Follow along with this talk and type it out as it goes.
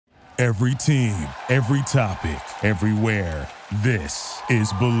Every team, every topic, everywhere. This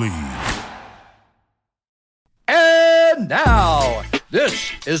is Believe. And now,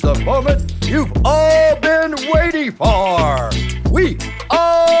 this is the moment you've all been waiting for. We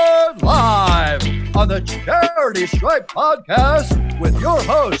are live on the Charity Stripe Podcast with your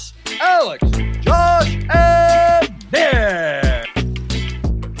hosts, Alex, Josh, and Nick.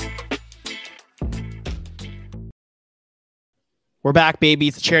 We're back, baby.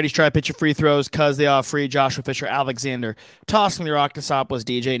 It's the Charity Stripe. Pitch your free throws because they are free. Joshua Fisher, Alexander, tossing the rock to Sopless,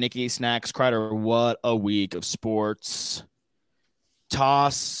 DJ, Nikki, Snacks, Kreider. What a week of sports.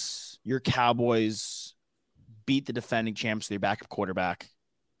 Toss, your Cowboys beat the defending champs with your backup quarterback.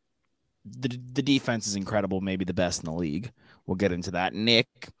 The defense is incredible, maybe the best in the league. We'll get into that. Nick,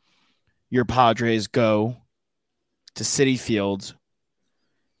 your Padres go to Citi Field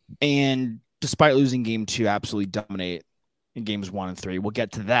and despite losing game 2, absolutely dominate in games 1 and 3. We'll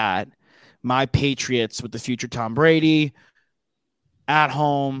get to that. My Patriots with the future Tom Brady at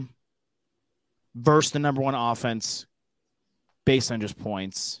home versus the number 1 offense based on just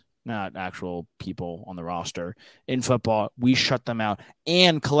points, not actual people on the roster. In football, we shut them out.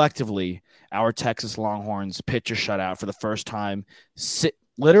 And collectively, our Texas Longhorns pitch a shutout for the first time.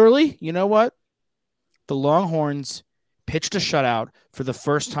 Literally, you know what? The Longhorns pitched a shutout for the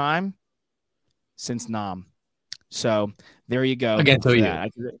first time since Nam. So there you go. Against OU.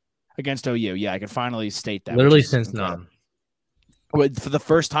 Against OU. Yeah, I can finally state that. Literally since Nam. For the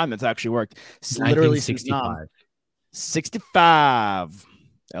first time, it's actually worked. Literally since Nam. 65.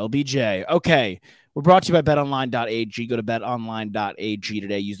 LBJ. Okay. We're brought to you by betonline.ag. Go to betonline.ag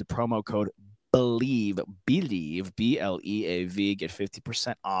today. Use the promo code BELIEVE, BLEAV. Get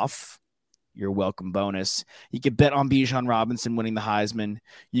 50% off your welcome bonus. You can bet on Bijan Robinson winning the Heisman.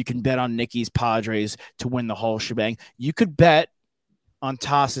 You can bet on Nikki's Padres to win the whole shebang. You could bet on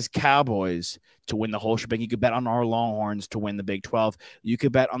Toss's Cowboys to win the whole shebang. You could bet on our Longhorns to win the Big 12. You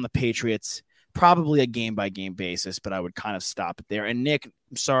could bet on the Patriots, probably a game-by-game basis, but I would kind of stop it there. And Nick,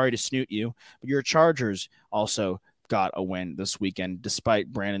 I'm sorry to snoot you, but your Chargers also got a win this weekend,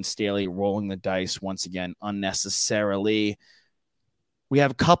 despite Brandon Staley rolling the dice once again unnecessarily. We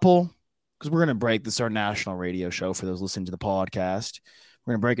have a couple, because we're going to break. This is our national radio show for those listening to the podcast.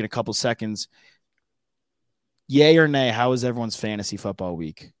 We're going to break in a couple seconds. Yay or nay, how was everyone's fantasy football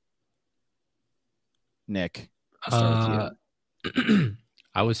week? Nick, I'll start with you.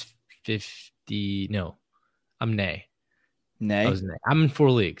 I was 50. No, I'm nay. Nay? I was nay. I'm in 4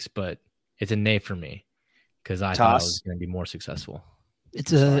 leagues, but it's a nay for me because I thought I was going to be more successcul.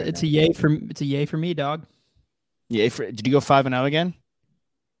 It's a yay for me, dog. Yay for. Did you go 5-0 again?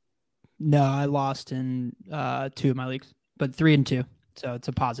 No, I lost in 2 of my leagues, but 3 and 2. So it's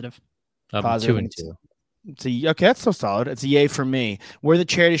a positive. Positive 2 and 2. Okay, that's so solid. It's a yay for me. We're the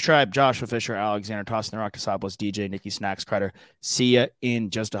Charity Stripe. Joshua Fisher, Alexander, tossing the rock to Sopless, DJ, Nikki, Snacks, Kreider. See ya in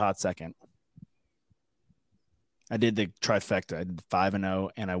just a hot second. I did the trifecta. I did 5-0,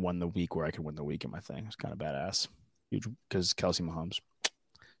 and I won the week where I could win the week in my thing. It's kind of badass. Huge, because Kelsey Mahomes.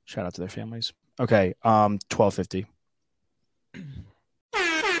 Shout out to their families. Okay, 12:50.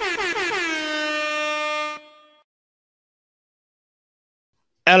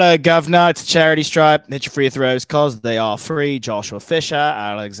 Hello, Governor. It's Charity Stripe. Hit your free throws because they are free. Joshua Fisher,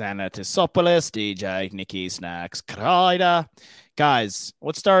 Alexander Tisopoulos, DJ, Nikki, Snacks, Kreider. Guys,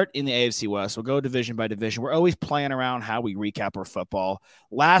 let's start in the AFC West. We'll go division by division. We're always playing around how we recap our football.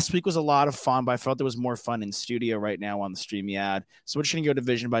 Last week was a lot of fun, but I felt there was more fun in studio right now on the StreamYard. So we're just going to go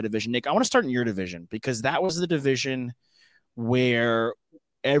division by division. Nick, I want to start in your division because that was the division where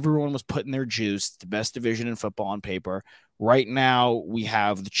everyone was putting their juice. The best division in football on paper. Right now, we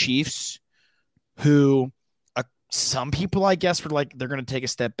have the Chiefs, who some people, I guess, were like, they're going to take a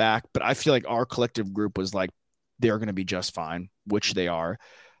step back. But I feel like our collective group was like, they're going to be just fine, which they are.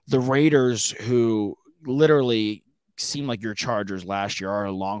 The Raiders, who literally seem like your Chargers last year,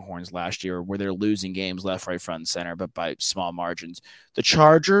 our Longhorns last year, where they're losing games left, right, front, and center, but by small margins. The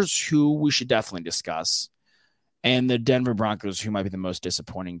Chargers, who we should definitely discuss, and the Denver Broncos, who might be the most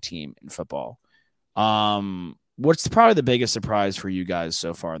disappointing team in football. What's probably the biggest surprise for you guys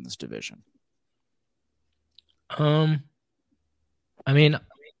so far in this division? I mean,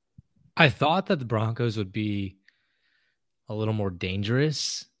 I thought that the Broncos would be a little more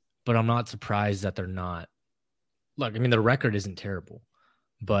dangerous, but I'm not surprised that they're not. Look, I mean, their record isn't terrible,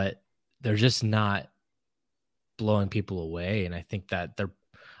 but they're just not blowing people away. And I think that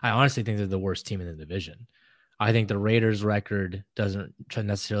I honestly think they're the worst team in the division. I think the Raiders' record doesn't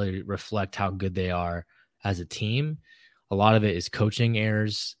necessarily reflect how good they are as a team. A lot of it is coaching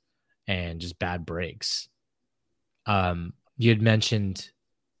errors and just bad breaks. You had mentioned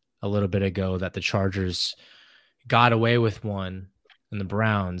a little bit ago that the Chargers got away with one and the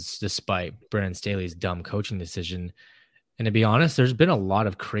Browns, despite Brandon Staley's dumb coaching decision. And to be honest, there's been a lot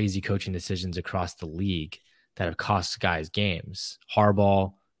of crazy coaching decisions across the league that have cost guys games.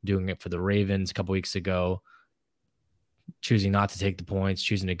 Harbaugh doing it for the Ravens a couple weeks ago, choosing not to take the points,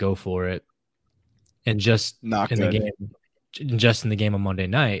 choosing to go for it. And just in the game on Monday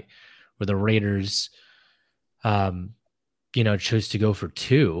night, where the Raiders, chose to go for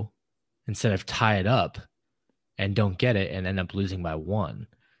 2 instead of tie it up and don't get it and end up losing by 1.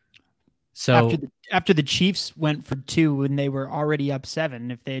 So after the Chiefs went for 2 when they were already up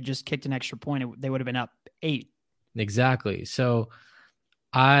 7, if they had just kicked an extra point, they would have been up 8. Exactly. So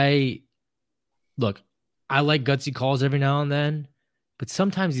I like gutsy calls every now and then, but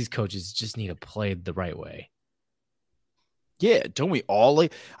sometimes these coaches just need to play the right way. Yeah, don't we all?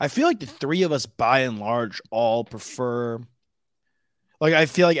 I feel like the three of us, by and large, all prefer. Like, I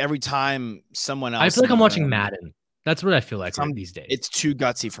feel like every time someone else, I feel like I'm watching Madden. That's what I feel like these days. It's too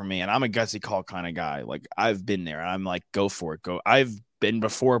gutsy for me, and I'm a gutsy call kind of guy. Like, I've been there. I'm like, go for it. Go. I've been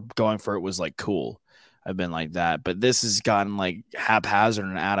before going for it was like cool. I've been like that, but this has gotten like haphazard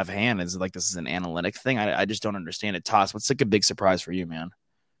and out of hand. It's like this is an analytic thing. I just don't understand it. Toss, what's like a big surprise for you, man?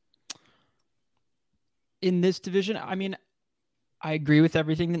 In this division, I mean, I agree with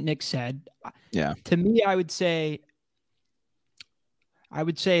everything that Nick said. Yeah. To me, I would say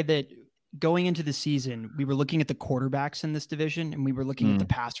that going into the season, we were looking at the quarterbacks in this division and we were looking at the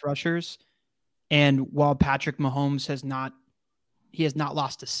pass rushers. And while Patrick Mahomes has not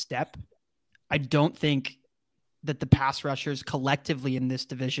lost a step, I don't think that the pass rushers collectively in this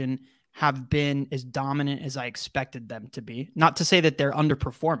division have been as dominant as I expected them to be. Not to say that they're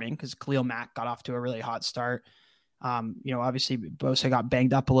underperforming, because Khalil Mack got off to a really hot start. Obviously Bosa got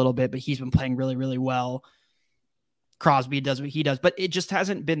banged up a little bit, but he's been playing really, really well. Crosby does what he does, but it just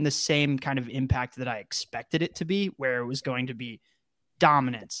hasn't been the same kind of impact that I expected it to be, where it was going to be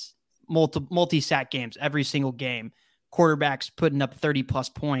dominance, multi-sack games, every single game, quarterbacks putting up 30 plus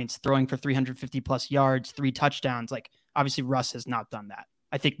points, throwing for 350 plus yards, 3 touchdowns. Like, obviously Russ has not done that.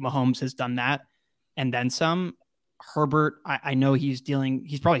 I think Mahomes has done that. And then some. Herbert, I know he's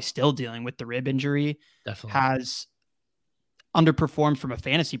probably still dealing with the rib injury. Definitely has underperformed from a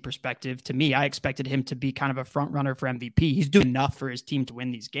fantasy perspective. To me, I expected him to be kind of a front runner for MVP. He's doing enough for his team to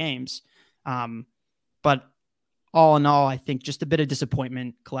win these games. But all in all, I think just a bit of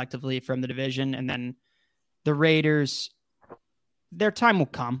disappointment collectively from the division. And then the Raiders, their time will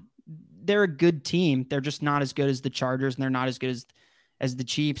come. They're a good team. They're just not as good as the Chargers, and they're not as good as the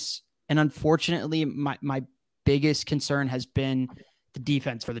Chiefs. And unfortunately, my biggest concern has been the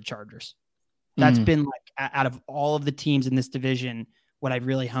defense for the Chargers. That's been like, out of all of the teams in this division, what I've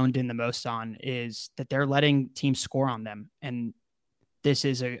really honed in the most on is that they're letting teams score on them. And this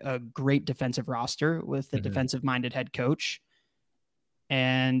is a great defensive roster with a defensive minded head coach.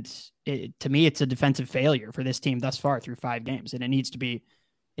 And to me, it's a defensive failure for this team thus far through 5 games. And it needs to be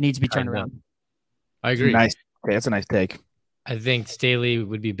turned around. I agree. Nice. Okay, that's a nice take. I think Staley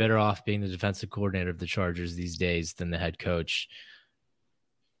would be better off being the defensive coordinator of the Chargers these days than the head coach.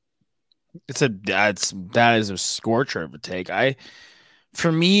 That is a scorcher of a take. I'll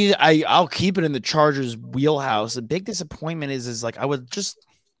keep it in the Chargers wheelhouse. The big disappointment is like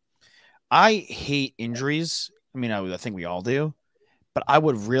I hate injuries. I mean, I think we all do, but I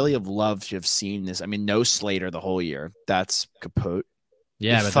would really have loved to have seen this. I mean, no Slater the whole year. That's kaput.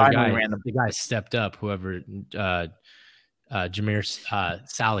 Yeah, but the guy stepped up. Whoever Jameer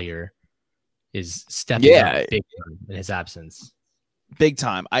Sallier is stepping up big time in his absence. Big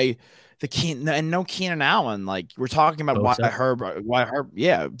time. No Keenan Allen. Like, we're talking about why Herb.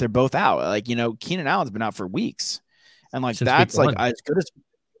 Yeah, they're both out. Like, Keenan Allen's been out for weeks, and like that's like as good as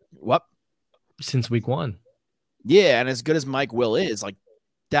what since week 1. Yeah, and as good as Mike Will is, like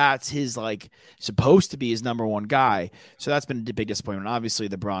that's his like supposed to be his number one guy. So that's been a big disappointment. Obviously,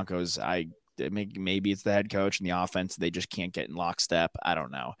 the Broncos. Maybe it's the head coach and the offense. They just can't get in lockstep. I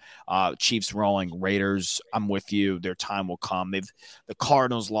don't know. Chiefs rolling. Raiders, I'm with you. Their time will come. The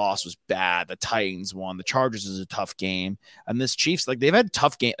Cardinals loss was bad. The Titans won. The Chargers is a tough game. And this Chiefs, like they've had a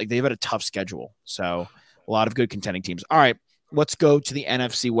tough game. Like they've had a tough schedule. So a lot of good contending teams. All right, let's go to the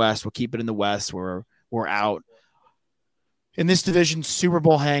NFC West. We'll keep it in the West. We're out. In this division, Super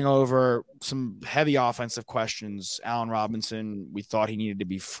Bowl hangover, some heavy offensive questions. Allen Robinson, we thought he needed to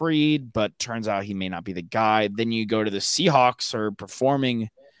be freed, but turns out he may not be the guy. Then you go to the Seahawks, are performing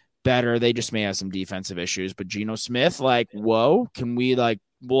better. They just may have some defensive issues. But Geno Smith, like, whoa,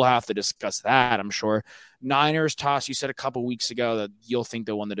 we'll have to discuss that, I'm sure. Niners, Toss, you said a couple weeks ago that you'll think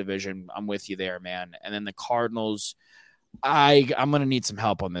they'll win the division. I'm with you there, man. And then the Cardinals, I'm gonna need some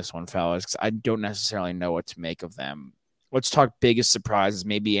help on this one, fellas, because I don't necessarily know what to make of them. Let's talk biggest surprises.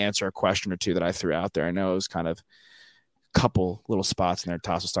 Maybe answer a question or two that I threw out there. I know it was kind of a couple little spots in there.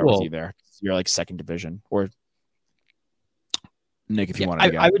 Toss, will start with you there. You're like second division, or Nick, if you wanted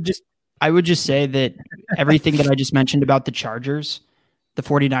to go. I would just say that everything that I just mentioned about the Chargers, the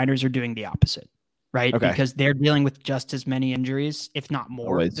 49ers are doing the opposite, right? Okay. Because they're dealing with just as many injuries, if not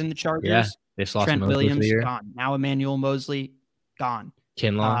more, than the Chargers. Yeah, they lost Trent Williams gone. Now Emmanuel Mosley gone.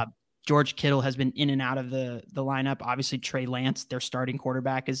 Kinlaw. George Kittle has been in and out of the lineup. Obviously, Trey Lance, their starting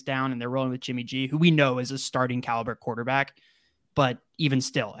quarterback, is down, and they're rolling with Jimmy G, who we know is a starting caliber quarterback. But even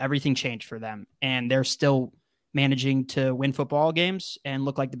still, everything changed for them, and they're still managing to win football games and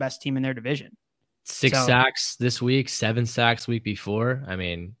look like the best team in their division. 6 sacks this week, 7 sacks week before. I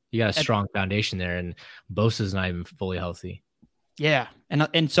mean, you got a strong foundation there, and Bosa's not even fully healthy. Yeah,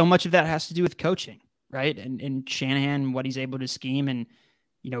 and so much of that has to do with coaching, right? And Shanahan, what he's able to scheme, and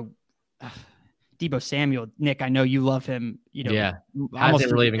Deebo Samuel, Nick, I know you love him.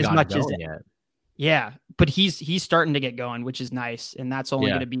 Hasn't really even gotten going yet. Yeah, but he's starting to get going, which is nice, and that's only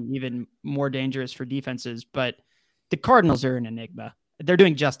going to be even more dangerous for defenses. But the Cardinals are an enigma. They're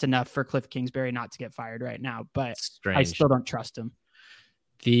doing just enough for Cliff Kingsbury not to get fired right now, but I still don't trust him.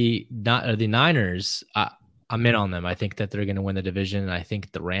 The Niners, I'm in on them. I think that they're going to win the division, and I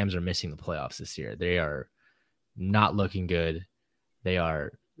think the Rams are missing the playoffs this year. They are not looking good. They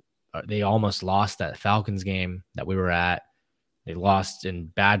almost lost that Falcons game that we were at. They lost in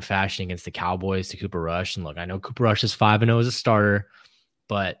bad fashion against the Cowboys to Cooper Rush. And look, I know Cooper Rush is 5-0 as a starter,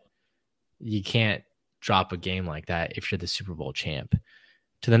 but you can't drop a game like that if you're the Super Bowl champ.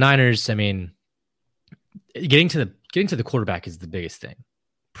 To the Niners, I mean, getting to the quarterback is the biggest thing.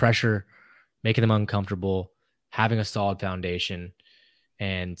 Pressure, making them uncomfortable, having a solid foundation.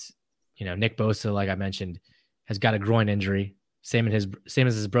 And, Nick Bosa, like I mentioned, has got a groin injury. Same as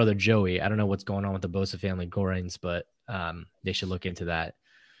his brother Joey. I don't know what's going on with the Bosa family groins, but they should look into that.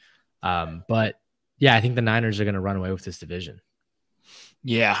 But yeah, I think the Niners are going to run away with this division.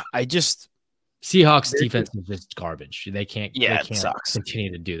 Yeah, Seahawks defense is just garbage. They can't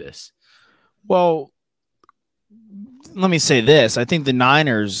continue to do this. Well, let me say this. I think the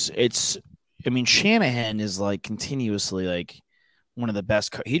Niners, Shanahan is like continuously like one of the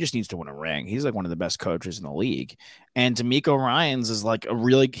best. He just needs to win a ring. He's like one of the best coaches in the league. And DeMeco Ryans is like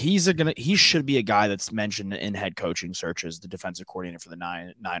he should be a guy that's mentioned in head coaching searches, the defensive coordinator for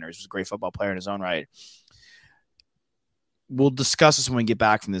the Niners. He's a great football player in his own right. We'll discuss this when we get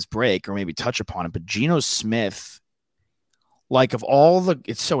back from this break, or maybe touch upon it. But Geno Smith, like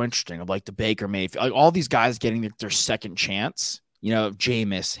it's so interesting of like the Baker Mayfield, like all these guys getting their second chance.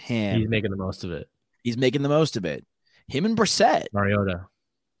 Jameis, him. He's making the most of it. Him and Brissett. Mariota,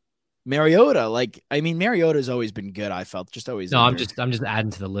 Mariota's always been good. I felt just always. No, I'm just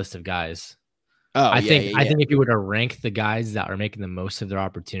adding to the list of guys. I think if you were to rank the guys that are making the most of their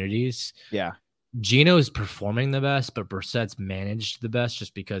opportunities, Geno's performing the best, but Brissett's managed the best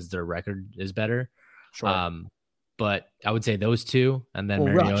just because their record is better. Sure. But I would say those two, and then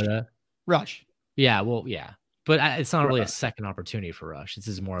Mariota. Rush. Yeah, but it's not really a second opportunity for Rush. This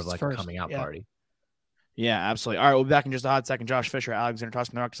is more of like a coming out party. Yeah, absolutely. All right, we'll be back in just a hot second. Josh Fisher, Alexander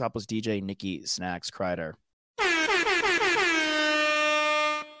Toscan, the Rocketopoulos, DJ, Nikki, Snacks, Kreider.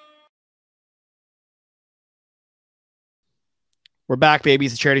 We're back, baby.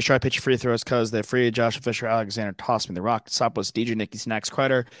 It's the charity stripe. Pitch free throws because they're free. Josh Fisher, Alexander Toscan, the Rocketopoulos, DJ, Nikki, Snacks,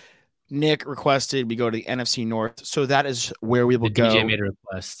 Kreider. Nick requested we go to the NFC North, so that is where we will go. DJ made a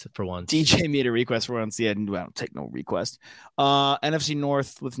request for once. Yeah, I don't take no request. NFC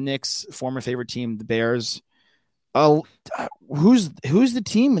North with Nick's former favorite team, the Bears. Who's the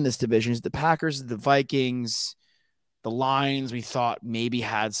team in this division? Is it the Packers, the Vikings, the Lions? We thought maybe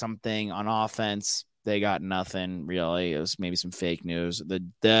had something on offense. They got nothing really. It was maybe some fake news.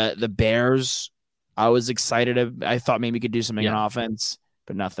 The Bears, I was excited. I thought maybe could do something on offense.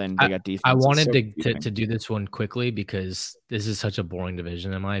 But nothing. They got defense. I wanted to do this one quickly because this is such a boring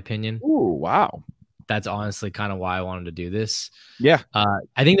division, in my opinion. Ooh, wow. That's honestly kind of why I wanted to do this. Yeah.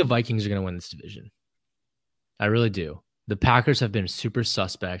 I think the Vikings are going to win this division. I really do. The Packers have been super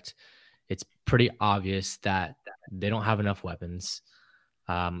suspect. It's pretty obvious that they don't have enough weapons,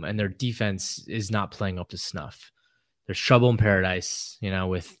 and their defense is not playing up to snuff. There's trouble in paradise,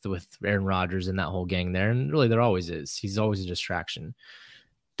 with Aaron Rodgers and that whole gang there. And really, there always is. He's always a distraction.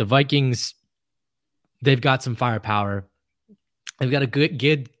 The Vikings, they've got some firepower. They've got a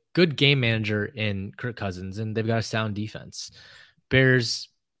good game manager in Kirk Cousins, and they've got a sound defense. Bears,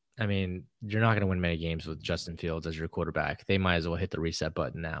 you're not going to win many games with Justin Fields as your quarterback. They might as well hit the reset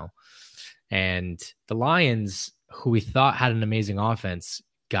button now. And the Lions, who we thought had an amazing offense,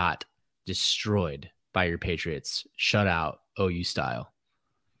 got destroyed by your Patriots, shut out OU style.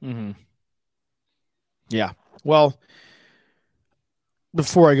 Mm-hmm. Yeah. Well,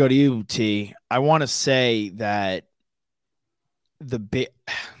 before I go to you, T, I want to say that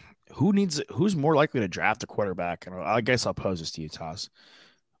who's more likely to draft a quarterback? And I guess I'll pose this to you, Toss.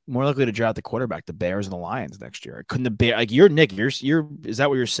 More likely to draft the quarterback, the Bears and the Lions next year. Couldn't the Bears, like, you're Nick, is that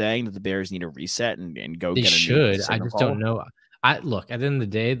what you're saying, that the Bears need a reset and go They get a should. new I just don't know. Look, at the end of the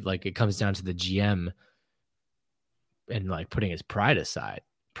day, like, it comes down to the GM and like putting his pride aside,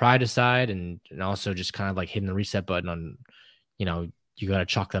 and also just kind of like hitting the reset button on, you got to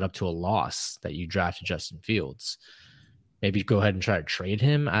chalk that up to a loss that you drafted Justin Fields. Maybe go ahead and try to trade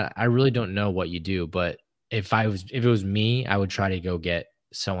him. I really don't know what you do, but if it was me, I would try to go get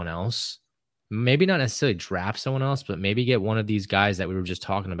someone else. Maybe not necessarily draft someone else, but maybe get one of these guys that we were just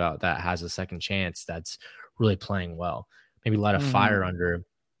talking about that has a second chance, that's really playing well. Maybe light a fire under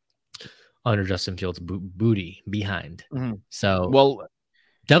Justin Fields' booty behind. Mm-hmm. So, well,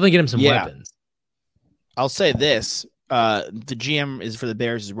 definitely get him some weapons. I'll say this: the GM is for the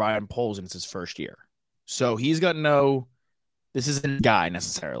Bears is Ryan Poles, and it's his first year, so he's got no. This isn't a guy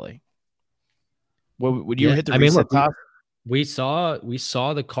necessarily. Would you hit the reset top? We saw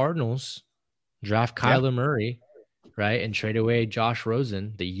the Cardinals draft Kyler Murray, right, and trade away Josh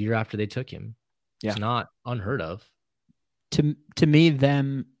Rosen the year after they took him. Yeah. It's not unheard of. To me,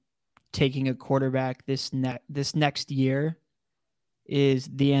 them taking a quarterback this next year is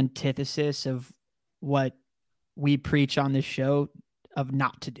the antithesis of what we preach on this show of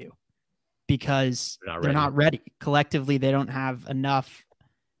not to do, because they're not ready. Collectively, they don't have enough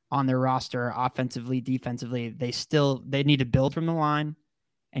on their roster, offensively, defensively. They need to build from the line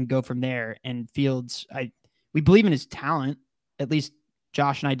and go from there. And Fields, we believe in his talent, at least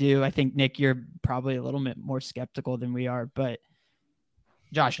Josh and I do. I think, Nick, you're probably a little bit more skeptical than we are, but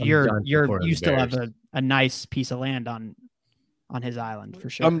Josh, you still have a nice piece of land on his island for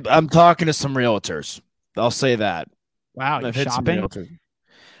sure. I'm talking to some realtors. I'll say that. Wow, you're shopping?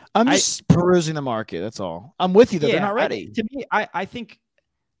 I'm just perusing the market. That's all. I'm with you though. They're not ready. To me, I think,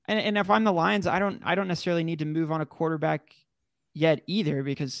 and if I'm the Lions, I don't necessarily need to move on a quarterback yet either,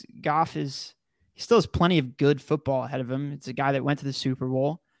 because Goff he still has plenty of good football ahead of him. It's a guy that went to the Super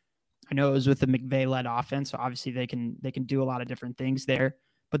Bowl. I know it was with the McVay-led offense, so obviously they can do a lot of different things there.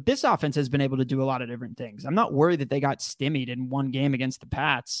 But this offense has been able to do a lot of different things. I'm not worried that they got stymied in one game against the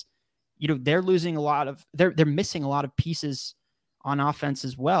Pats. They're losing they're missing a lot of pieces on offense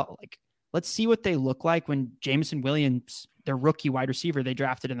as well. Like, let's see what they look like when Jameson Williams, their rookie wide receiver they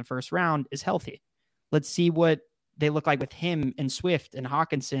drafted in the first round, is healthy. Let's see what they look like with him and Swift and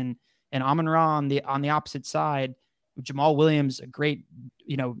Hawkinson and Amon-Ra on the opposite side. Jamal Williams, a great,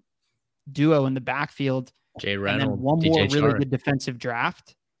 duo in the backfield. Jay Reynolds, and then one more really good defensive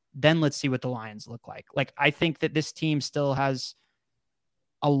draft. Then let's see what the Lions look like. Like, I think that this team still has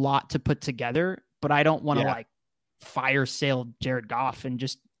a lot to put together, but I don't want to fire sale Jared Goff and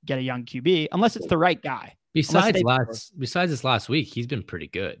just get a young QB unless it's the right guy. Besides this last week, he's been pretty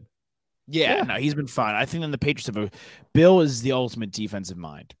good. Yeah, no, he's been fine. I think then the Patriots Bill is the ultimate defensive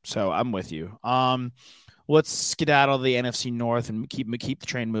mind. So I'm with you. Let's skedaddle the NFC North and keep the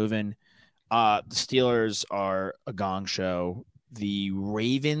train moving. The Steelers are a gong show. The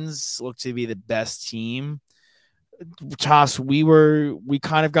Ravens look to be the best team. Toss, we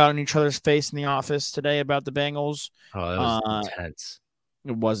kind of got on each other's face in the office today about the Bengals. Oh, that was intense.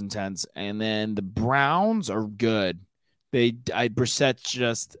 It was intense. And then the Browns are good.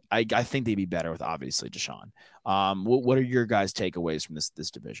 Brissett I think they'd be better with obviously Deshaun. What are your guys' takeaways from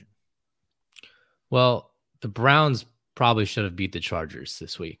this division? Well, the Browns probably should have beat the Chargers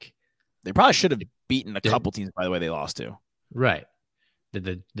this week. They probably should have beaten a couple teams, by the way, they lost to. Right.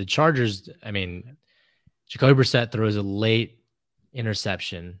 The Chargers, I mean, Jacoby Brissett throws a late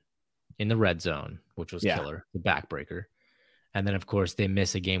interception in the red zone, which was killer, the backbreaker. And then, of course, they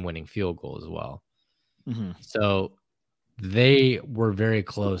miss a game-winning field goal as well. Mm-hmm. So they were very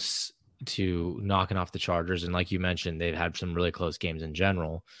close to knocking off the Chargers. And like you mentioned, they've had some really close games in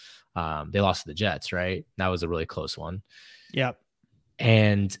general. They lost to the Jets, right? That was a really close one. Yep.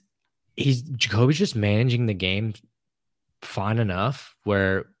 And Jacoby's just managing the game fine enough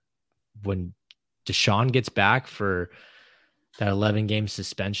where when Deshaun gets back for that 11-game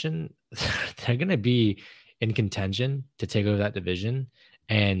suspension, they're going to be in contention to take over that division,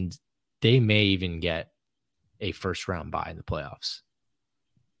 and they may even get a first-round bye in the playoffs.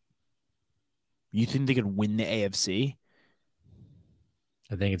 You think they could win the AFC?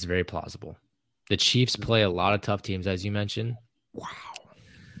 I think it's very plausible. The Chiefs play a lot of tough teams, as you mentioned. Wow.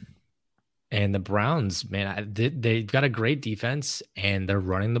 And the Browns, man, they've got a great defense, and they're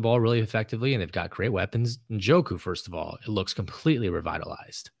running the ball really effectively, and they've got great weapons. Njoku, first of all, it looks completely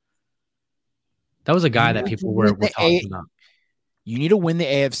revitalized. That was a guy that people were talking about. You need to win the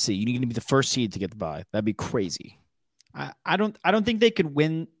AFC. You need to be the first seed to get the bye. That'd be crazy. I don't think they could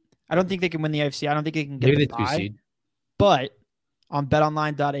win. I don't think they can win the AFC. I don't think they can get the bye. 2 seed. But on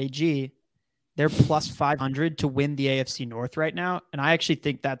betonline.ag, they're plus 500 to win the AFC North right now. And I actually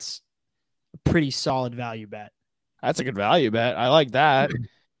think that's a pretty solid value bet. That's a good value bet. I like that.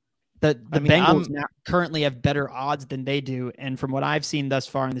 The Bengals now currently have better odds than they do. And from what I've seen thus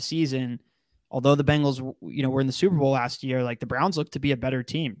far in the season, although the Bengals, were in the Super Bowl last year, like the Browns look to be a better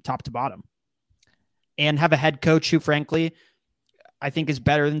team, top to bottom, and have a head coach who, frankly, I think is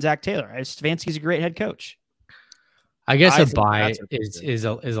better than Zach Taylor. Stefanski's a great head coach. I guess a bye is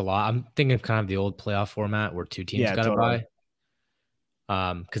a lot. I'm thinking of kind of the old playoff format where two teams got a bye.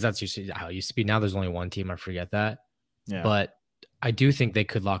 Because that's usually how it used to be. Now there's only one team. I forget that. Yeah. But I do think they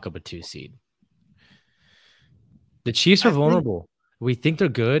could lock up a 2 seed. The Chiefs are vulnerable. We think they're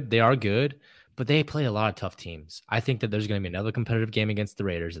good. They are good, but they play a lot of tough teams. I think that there's going to be another competitive game against the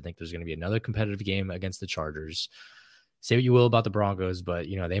Raiders. I think there's going to be another competitive game against the Chargers. Say what you will about the Broncos, but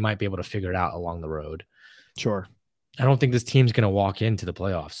they might be able to figure it out along the road. Sure. I don't think this team's going to walk into the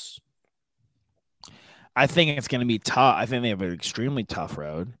playoffs. I think it's going to be tough. I think they have an extremely tough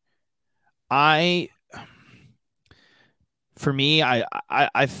road. I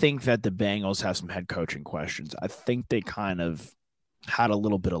think that the Bengals have some head coaching questions. I think they kind of had a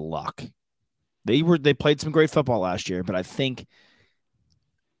little bit of luck. They played some great football last year, but I think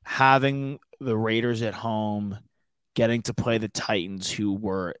having the Raiders at home, getting to play the Titans, who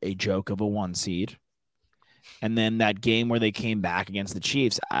were a joke of a 1 seed, and then that game where they came back against the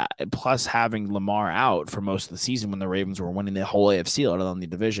Chiefs, plus having Lamar out for most of the season when the Ravens were winning the whole AFC, let alone the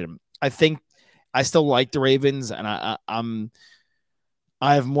division. I think I still like the Ravens, and I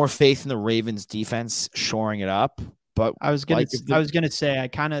have more faith in the Ravens defense shoring it up. But I was gonna say I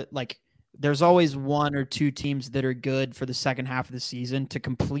kind of like. There's always 1 or 2 teams that are good for the second half of the season to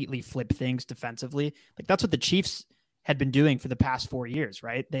completely flip things defensively. Like that's what the Chiefs had been doing for the past 4 years,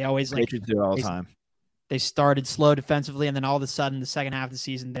 right? They always do it all the time. They started slow defensively, and then all of a sudden, the second half of the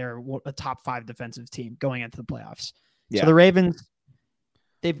season, they're a top 5 defensive team going into the playoffs. Yeah. So the Ravens,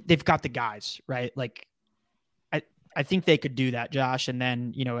 they've got the guys, right? Like, I think they could do that, Josh. And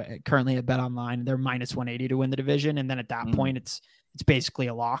then, currently at BetOnline, they're minus 180 to win the division, and then at that point, it's basically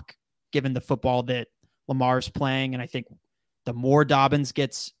a lock, given the football that Lamar's playing. And I think the more Dobbins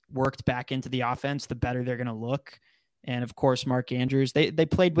gets worked back into the offense, the better they're going to look. And of course, Mark Andrews, they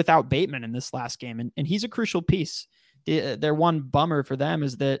played without Bateman in this last game, and he's a crucial piece. Their one bummer for them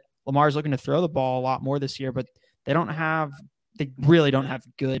is that Lamar's looking to throw the ball a lot more this year, but they really don't have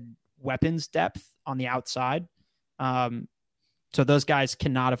good weapons depth on the outside. So those guys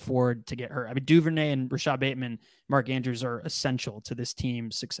cannot afford to get hurt. I mean, Duvernay and Rashad Bateman, Mark Andrews are essential to this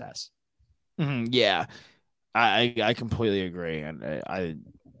team's success. Mm-hmm, yeah, I completely agree, and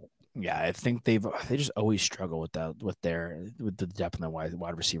I think they just always struggle with the depth in the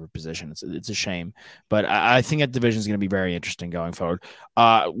wide receiver position. It's a shame, but I think that division is going to be very interesting going forward.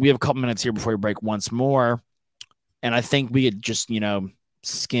 We have a couple minutes here before we break once more, and I think we could just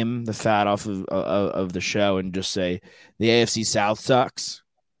skim the fat off of the show and just say the AFC South sucks.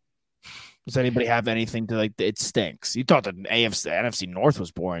 Does anybody have anything to it stinks? You thought the NFC North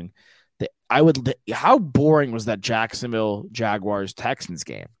was boring. How boring was that Jacksonville Jaguars Texans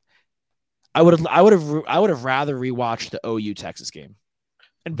game? I would have rather rewatched the OU Texas game.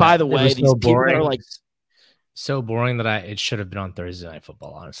 And by the way, these people are so boring that it should have been on Thursday Night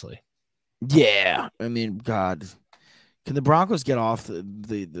Football, honestly. Yeah, I mean, God, can the Broncos get off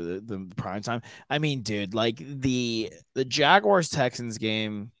the prime time? I mean, dude, the Jaguars Texans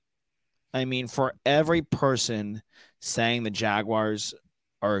game. I mean, for every person saying the Jaguars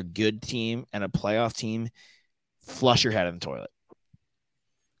are a good team and a playoff team, flush your head in the toilet.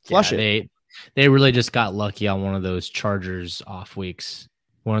 Flush it. They really just got lucky on one of those Chargers off weeks,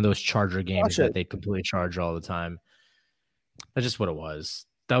 one of those Charger games that they completely charge all the time. That's just what it was.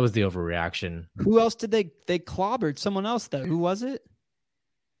 That was the overreaction. Who else did they clobbered? Someone else though. Who was it?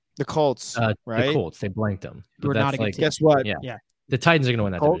 The Colts, right? The Colts. They blanked them. We're not a good team. Guess what? Yeah. The Titans are going to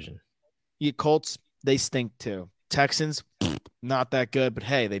win that division. Colts, they stink too. Texans, not that good, but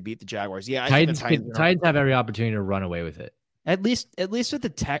hey, they beat the Jaguars. Yeah, Titans have every opportunity to run away with it. At least with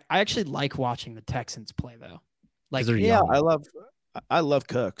the I actually like watching the Texans play though. I love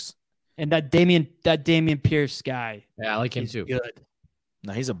Cooks. And that Damian Pierce guy. Yeah, I like him too. Good.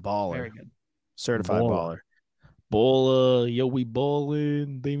 No, he's a baller. Very good. Certified baller. Bola, yo, we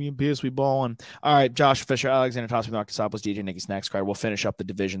ballin'. Damian Pierce, we ballin'. All right, Josh Fisher, Alexander Tosby, Marcus DJ, Nicky Snacks Cry. We'll finish up the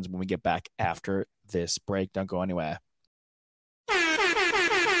divisions when we get back after this break. Don't go anywhere.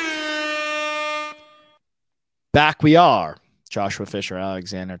 Back we are. Joshua Fisher,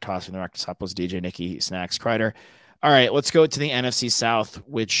 Alexander Tosby, Marcus DJ, Nicky Snacks Kreider. All right, let's go to the NFC South,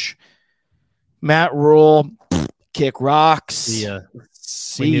 which Matt Rule, kick rocks.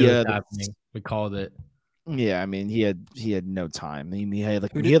 See ya. We called it. Yeah, I mean he had no time. He had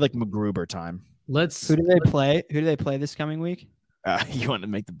like McGruber time. Who do they play? Who do they play this coming week? You want to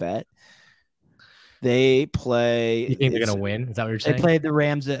make the bet? They play. You think they're gonna win? Is that what you're saying? They played the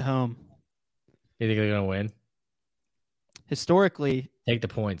Rams at home. You think they're gonna win? Historically, take the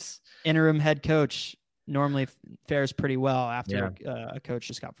points. Interim head coach normally fares pretty well after a coach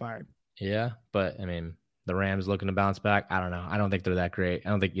just got fired. Yeah, but I mean, the Rams looking to bounce back. I don't know. I don't think they're that great. I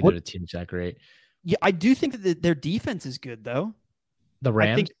don't think either of the teams that great. Yeah, I do think that their defense is good, though. The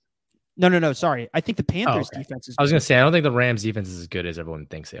Rams? No. Sorry. I think the Panthers' defense is good. I was going to say, I don't think the Rams' defense is as good as everyone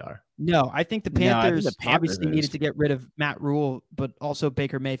thinks they are. No, I think the Panthers, obviously needed to get rid of Matt Rule, but also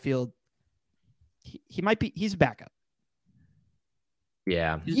Baker Mayfield. He's a backup.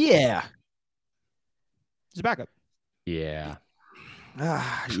 Yeah. Yeah. He's a backup. Yeah.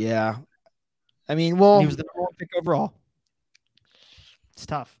 Yeah. I mean, well. He was the number one pick overall. It's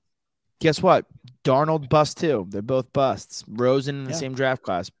tough. Guess what? Darnold bust too. They're both busts. Rosen in the same draft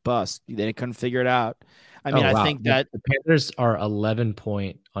class, bust. They couldn't figure it out. I mean, I think that the Panthers are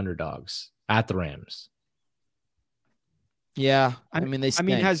 11-point underdogs at the Rams. Yeah, I mean they. I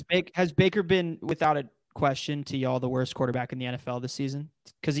mean, has Baker been without a question to y'all the worst quarterback in the NFL this season?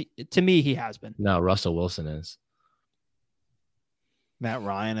 Because to me, he has been. No, Russell Wilson is. Matt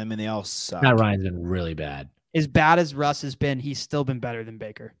Ryan. I mean, they all suck. Matt Ryan's been really bad. As bad as Russ has been, he's still been better than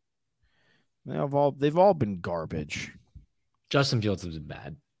Baker. They've all been garbage. Justin Fields has been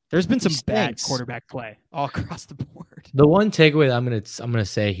bad. There's been some bad quarterback play all across the board. The one takeaway that I'm gonna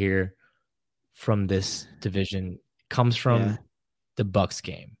say here from this division comes from the Bucs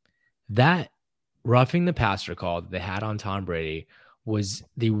game. That roughing the passer call that they had on Tom Brady was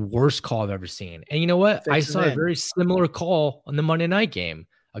the worst call I've ever seen. And you know what? I saw a very similar call on the Monday night game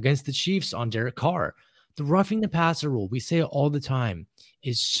against the Chiefs on Derek Carr. The roughing the passer rule, we say it all the time,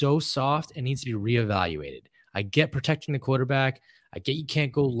 is so soft and needs to be reevaluated. I get protecting the quarterback. I get you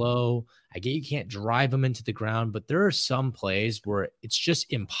can't go low. I get you can't drive them into the ground. But there are some plays where it's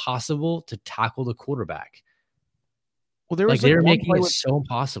just impossible to tackle the quarterback. Well, there was they're making it so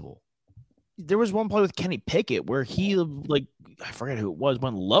impossible. There was one play with Kenny Pickett where he, I forget who it was,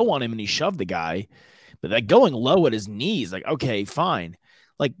 went low on him and he shoved the guy. But that going low at his knees, okay, fine.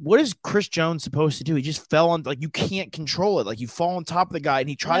 What is Chris Jones supposed to do? He just fell on, you can't control it. You fall on top of the guy and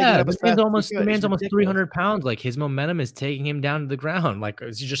he tried to get up as fast. The man's almost 300 pounds. His momentum is taking him down to the ground.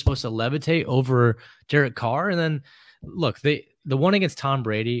 Is he just supposed to levitate over Derek Carr? And then, look, the one against Tom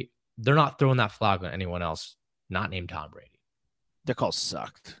Brady, they're not throwing that flag on anyone else not named Tom Brady. That call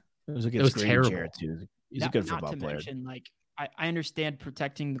sucked. It was terrible. He's a good football player. Mention, I understand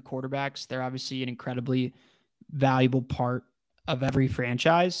protecting the quarterbacks. They're obviously an incredibly valuable part of every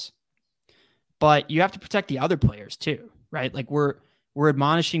franchise, but you have to protect the other players too, right? We're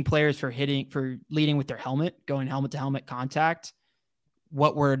admonishing players for leading with their helmet, going helmet to helmet contact.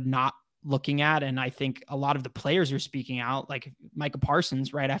 What we're not looking at, and I think a lot of the players are speaking out, like Micah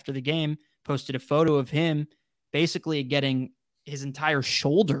Parsons right after the game posted a photo of him basically getting his entire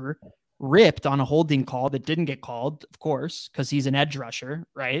shoulder ripped on a holding call that didn't get called, of course, because he's an edge rusher,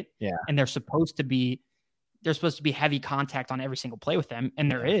 right? Yeah. And they're supposed to be heavy contact on every single play with them, and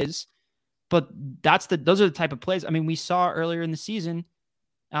there is. But those are the type of plays. I mean, we saw earlier in the season,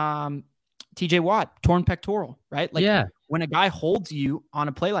 TJ Watt, torn pectoral, right? When a guy holds you on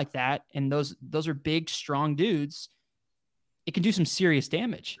a play like that, and those are big, strong dudes, it can do some serious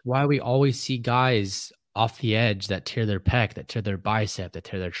damage. Why we always see guys off the edge that tear their pec, that tear their bicep, that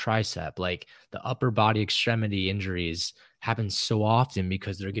tear their tricep, the upper body extremity injuries happen so often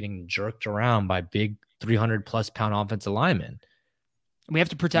because they're getting jerked around by big 300+ pound offensive linemen. We have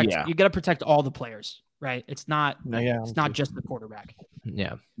to protect. You got to protect all the players, right? It's not just the quarterback.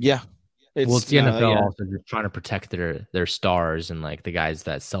 Yeah. It's the NFL also just trying to protect their stars and the guys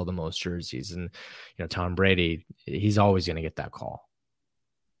that sell the most jerseys. And Tom Brady, he's always going to get that call,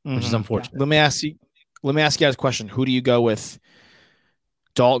 which is unfortunate. Let me ask you guys a question. Who do you go with,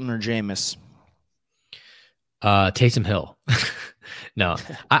 Dalton or Jameis? Taysom Hill. No,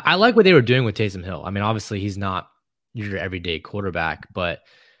 I like what they were doing with Taysom Hill. I mean, obviously he's not your everyday quarterback, but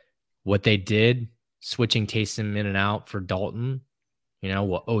what they did, switching Taysom in and out for Dalton, You know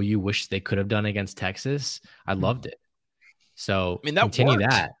what OU wished they could have done against Texas. I loved it. So I mean, that continue worked.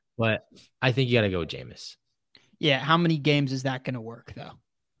 that. But I think you got to go with Jameis. Yeah, how many games is that going to work though?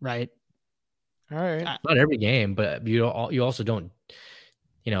 Right? All right. Not every game, but you also don't.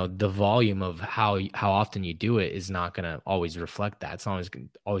 The volume of how often you do it is not going to always reflect that. It's always going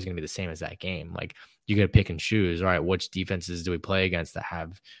to be the same as that game. Like you got to pick and choose. All right, which defenses do we play against that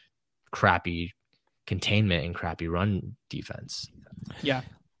have crappy containment and crappy run defense? Yeah.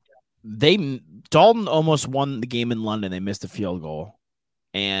 Dalton almost won the game in London. They missed a field goal,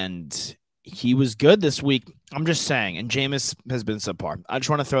 and he was good this week. I'm just saying, and Jameis has been subpar. I just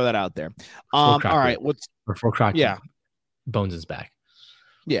want to throw that out there. All right, before Crockett, yeah, Bones is back.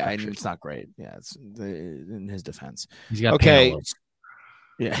 Yeah, and it's not great. Yeah, it's in his defense. He's got okay.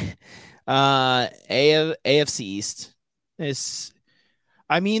 Yeah. AFC East is.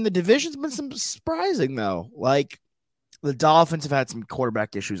 I mean, the division's been some surprising though. Like the Dolphins have had some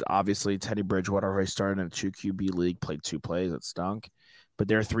quarterback issues. Obviously, Teddy Bridgewater already started in a 2 QB league, played 2 plays. It stunk. But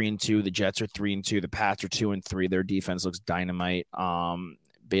they're 3-2. The Jets are 3-2. The Pats are 2-3. Their defense looks dynamite.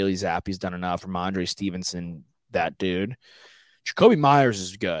 Bailey Zappi's done enough. Ramondre Stevenson, that dude. Jacoby Myers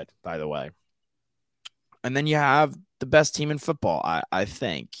is good, by the way. And then you have the best team in football, I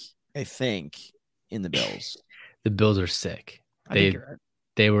think, in the Bills. The Bills are sick. They're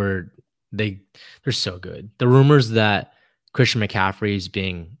so good. The rumors that Christian McCaffrey is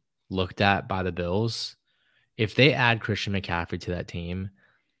being looked at by the Bills, if they add Christian McCaffrey to that team,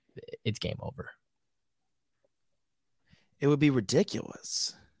 it's game over. It would be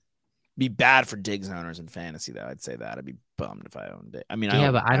ridiculous. Be bad for Diggs owners in fantasy, though. I'd say that. I'd be bummed if I owned it. I mean,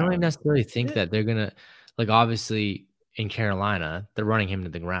 but I don't even necessarily think that they're gonna obviously in Carolina, they're running him to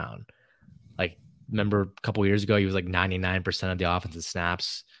the ground. Like, remember a couple of years ago, he was like 99% of the offensive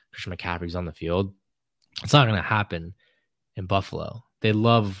snaps. Christian McCaffrey's on the field. It's not gonna happen in Buffalo. They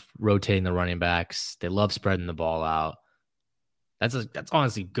love rotating the running backs. They love spreading the ball out. That's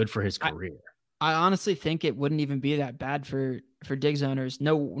honestly good for his career. I honestly think it wouldn't even be that bad for Diggs owners.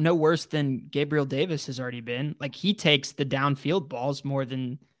 No worse than Gabriel Davis has already been. Like, he takes the downfield balls more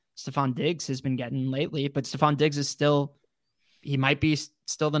than Stephon Diggs has been getting lately. But Stephon Diggs is he might be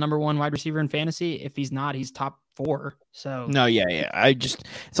still the number 1 wide receiver in fantasy. If he's not, he's top 4. So no, yeah.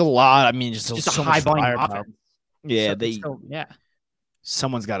 It's a lot. I mean, just a so high much volume firepower. offense. Yeah, So,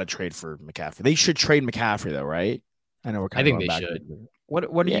 someone's got to trade for McCaffrey. They should trade McCaffrey though, right? I know I think they should. What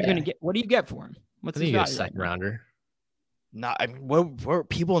are you going to get? What do you get for him? What's his value? A second rounder. Not. I mean, what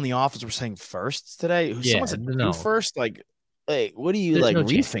people in the office were saying firsts today? Someone said no first. Like, what are you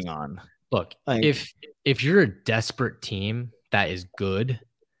reefing on? Look, if you're a desperate team that is good,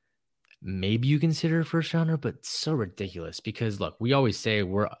 maybe you consider a first rounder, but it's so ridiculous because look, we always say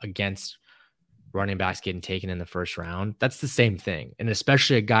we're against running backs getting taken in the first round. That's the same thing, and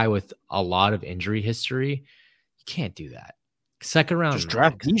especially a guy with a lot of injury history, you can't do that. Second round, just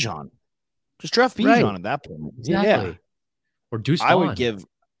draft Bijan. Just draft Bijan at that point. Exactly. Yeah. Or Deuce I Vaughn. would give.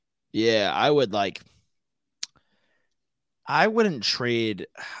 Yeah, I would like. I wouldn't trade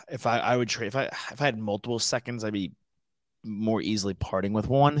if I would trade if I had multiple seconds. I'd be more easily parting with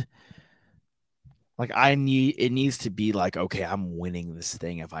one. Like it needs to be like, okay, I'm winning this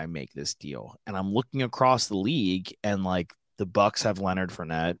thing if I make this deal. And I'm looking across the league, and like the Bucks have Leonard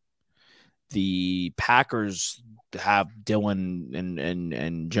Fournette, the Packers have Dylan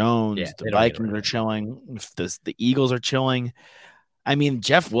and Jones. Yeah, the Vikings are chilling. The Eagles are chilling. I mean,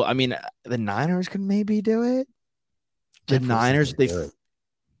 the Niners could maybe do it. The Niners,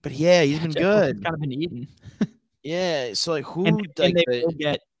 but yeah, he's been good. Kind of been eaten. Yeah, so like who? And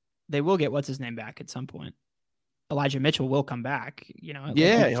they will get what's his name back at some point. Elijah Mitchell will come back.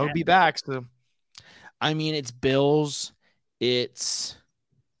 Yeah, he'll be back. So, I mean, it's Bills. I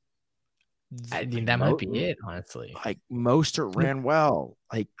mean, that might be it, honestly. Like Mostert ran well.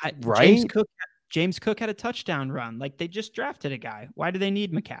 Like right? James Cook had a touchdown run. Like they just drafted a guy. Why do they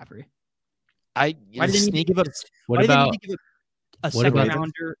need McCaffrey? What about a second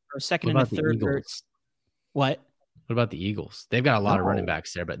rounder or a second and a third? What about the Eagles? They've got a lot of running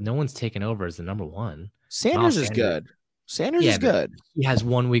backs there, but no one's taken over as the number 1. Sanders is good. Sanders is good. He has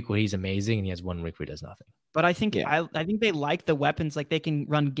 1 week where he's amazing, and he has 1 week where he does nothing. But I think I think they like the weapons. Like they can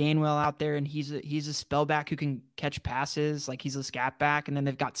run Gainwell out there, and he's a spellback who can catch passes. Like he's a scat back, and then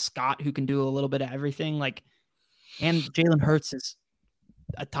they've got Scott who can do a little bit of everything. Like, and Jalen Hurts is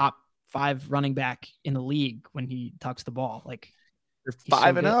a top 5 running back in the league when he tucks the ball. Like they're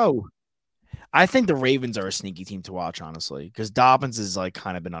 5-0. I think the Ravens are a sneaky team to watch, honestly, because Dobbins has like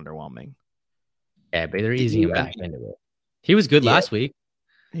kind of been underwhelming. Yeah, but they're easing him back into it. He was good last week.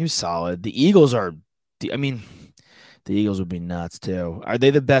 He was solid. The Eagles are. I mean, The Eagles would be nuts too. Are they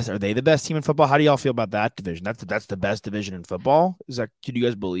the best? Are they the best team in football? How do y'all feel about that division? That's the best division in football. Is that? Can you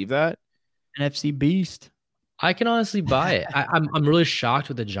guys believe that? NFC beast. I can honestly buy it. I'm really shocked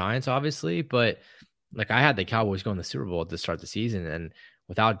with the Giants, obviously, but like I had the Cowboys going to the Super Bowl to start the season, and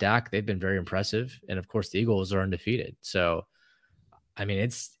without Dak, they've been very impressive. And of course, the Eagles are undefeated. So, I mean,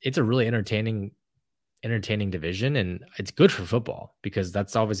 it's a really entertaining division, and it's good for football because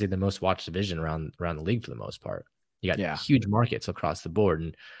that's obviously the most watched division around the league for the most part. You got huge markets across the board.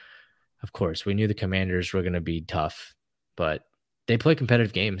 And of course, we knew the Commanders were going to be tough, but they play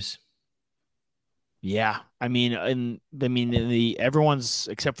competitive games. Yeah. Everyone's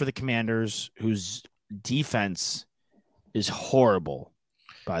except for the Commanders, whose defense is horrible,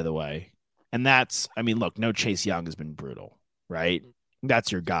 by the way. And that's, look, no Chase Young has been brutal, right?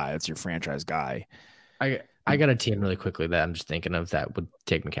 That's your guy. That's your franchise guy. I got a team really quickly that I'm just thinking of that would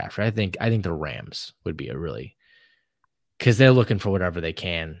take McCaffrey. I think the Rams would be because they're looking for whatever they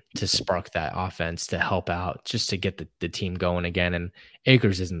can to spark that offense, to help out, just to get the team going again. And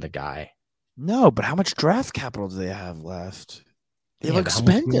Akers isn't the guy. No, but how much draft capital do they have left? They've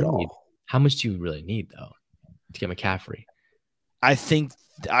spent it all. How much do you really need, though, to get McCaffrey? I think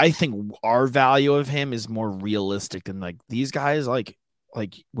our value of him is more realistic than like these guys. Like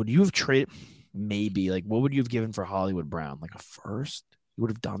would you have traded maybe what would you have given for Hollywood Brown? Like a first? You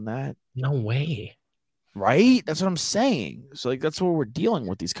would have done that? No way. Right? That's what I'm saying. So that's what we're dealing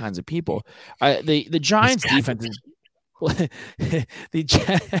with, these kinds of people. The Giants defense is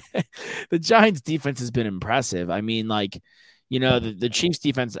the Giants defense has been impressive. The Chiefs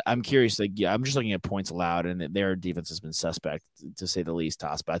defense, I'm curious. I'm just looking at points allowed, and their defense has been suspect, to say the least,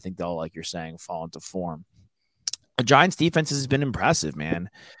 Toss. But I think they'll, like you're saying, fall into form. The Giants defense has been impressive, man.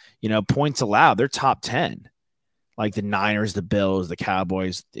 Points allowed, they're top 10. Like the Niners, the Bills, the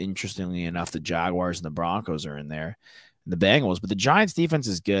Cowboys. Interestingly enough, the Jaguars and the Broncos are in there, and the Bengals. But the Giants defense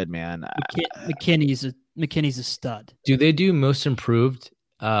is good, man. McKinney's a stud. Do they do most improved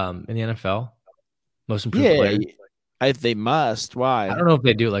in the NFL? Most improved players? They must. Why? I don't know if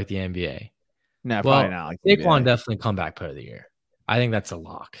they do it like the NBA. No, probably not. Like Saquon definitely comeback player of the year. I think that's a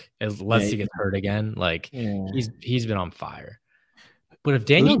lock. Unless he gets hurt again, he's been on fire. But if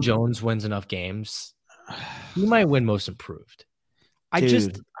Daniel Jones wins enough games, he might win most improved.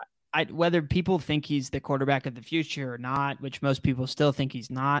 Whether people think he's the quarterback of the future or not, which most people still think he's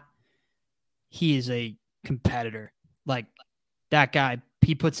not, he is a competitor. Like that guy,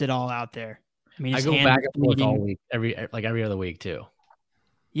 he puts it all out there. I go back and forth all week, every other week too.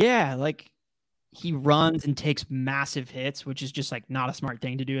 Yeah, he runs and takes massive hits, which is just not a smart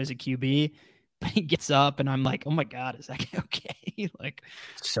thing to do as a QB. But he gets up, and I'm like, oh my god, is that guy okay?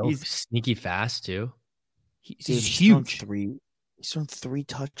 He's sneaky fast too. He's huge. He's thrown 3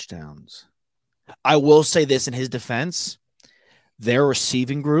 touchdowns. I will say this in his defense: their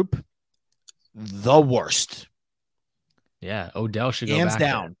receiving group, the worst. Yeah, Odell should go hands back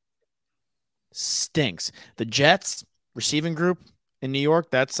down. there. Stinks. The Jets receiving group in New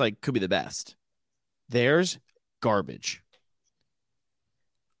York, that's could be the best. Theirs, garbage.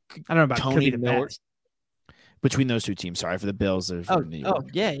 I don't know about Tony could be the Miller. best. Between those two teams, sorry for the Bills. New York.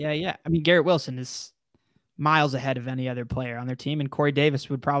 Yeah. Garrett Wilson is miles ahead of any other player on their team, and Corey Davis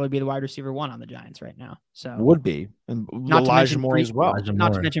would probably be the wide receiver 1 on the Giants right now. So would be, and Elijah Moore as well.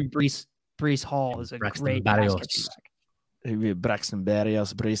 Not to mention Breece Hall is a great quarterback. Braxton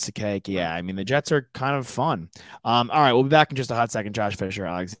Berrios, Breece Cake. Yeah, the Jets are kind of fun. All right, we'll be back in just a hot second. Josh Fisher,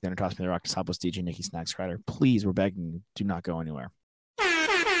 Alexander Toss, the Rock, Sapos, DJ, Nikki Snacks, Crider. Please, we're begging you, do not go anywhere.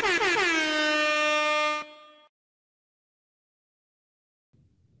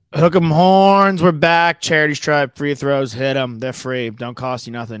 Hook 'em horns. We're back. Charity stripe, free throws, hit them. They're free. Don't cost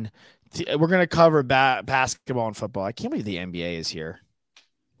you nothing. We're gonna cover basketball and football. I can't believe the NBA is here.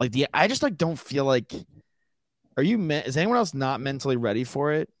 I just don't feel like. Is anyone else not mentally ready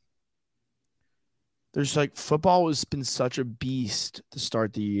for it? There's football has been such a beast to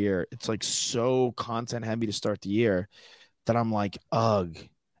start the year. It's so content heavy to start the year that I'm ugh. And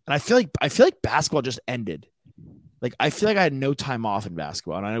I feel like basketball just ended. I feel like I had no time off in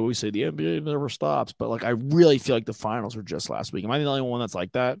basketball. And I always say the NBA never stops, but I really feel like the finals were just last week. Am I the only one that's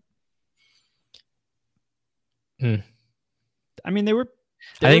like that? They were.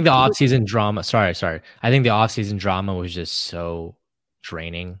 I think the offseason drama. Sorry. I think the offseason drama was just so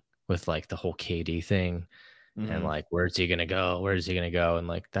draining with the whole KD thing, and where's he gonna go? Where's he gonna go? And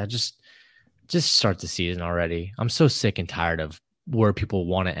that just start the season already. I'm so sick and tired of where people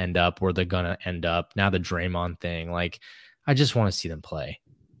want to end up, where they're gonna end up. Now the Draymond thing, I just want to see them play.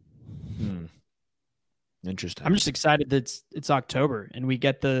 Interesting. I'm just excited that it's October and we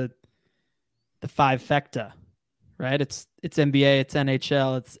get the 5-fecta. right? It's NBA, it's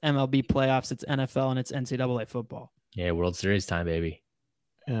NHL, it's MLB playoffs, it's NFL, and it's NCAA football. Yeah, World Series time, baby.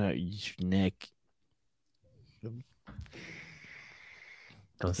 Nick.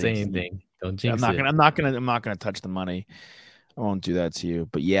 Don't say anything. Don't jinx it. I'm not gonna touch the money. I won't do that to you.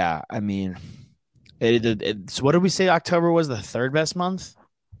 But yeah, I mean, so what did we say? October was the third best month.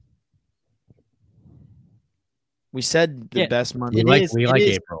 We said the best month. We like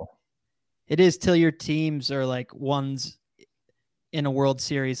April. It is till your teams are like one's in a World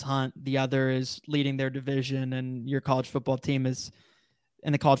Series hunt, the other is leading their division, and your college football team is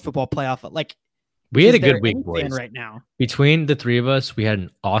in the college football playoff. Like, we had a good week, boys. Right now, between the three of us, we had an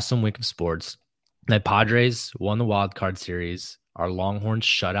awesome week of sports. The Padres won the wild card series. Our Longhorns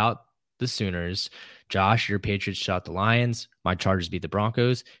shut out the Sooners. Josh, your Patriots shut out the Lions. My Chargers beat the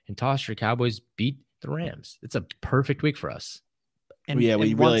Broncos, and Toss, your Cowboys beat the Rams. It's a perfect week for us. And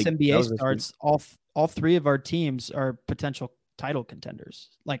once NBA starts, all three of our teams are potential title contenders.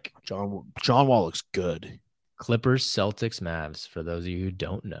 Like John Wall looks good. Clippers, Celtics, Mavs. For those of you who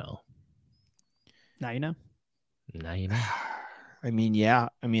don't know, now you know. I mean, yeah.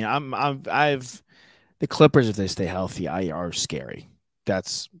 I mean, I've the Clippers, if they stay healthy, are scary.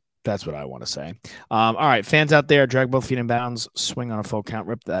 That's what I want to say. All right, fans out there, drag both feet in bounds, swing on a full count,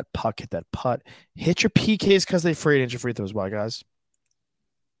 rip that puck, hit that putt, hit your PKs because they free, hit your free throws. Why, guys?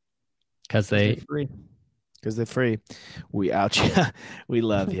 Because they're free. Because they're free. We out you. We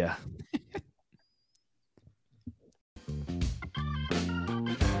love you.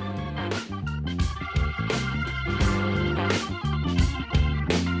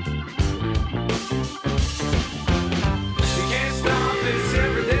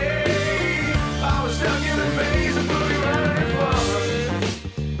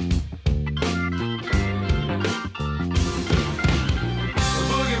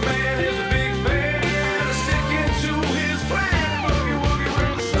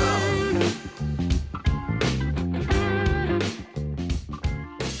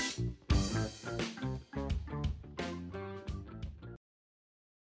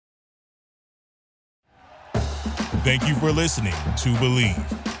 Thank you for listening to Believe.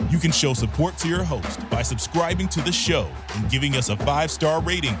 You can show support to your host by subscribing to the show and giving us a 5-star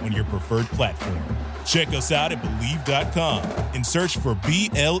rating on your preferred platform. Check us out at Believe.com and search for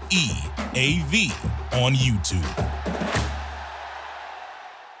BLEAV on YouTube.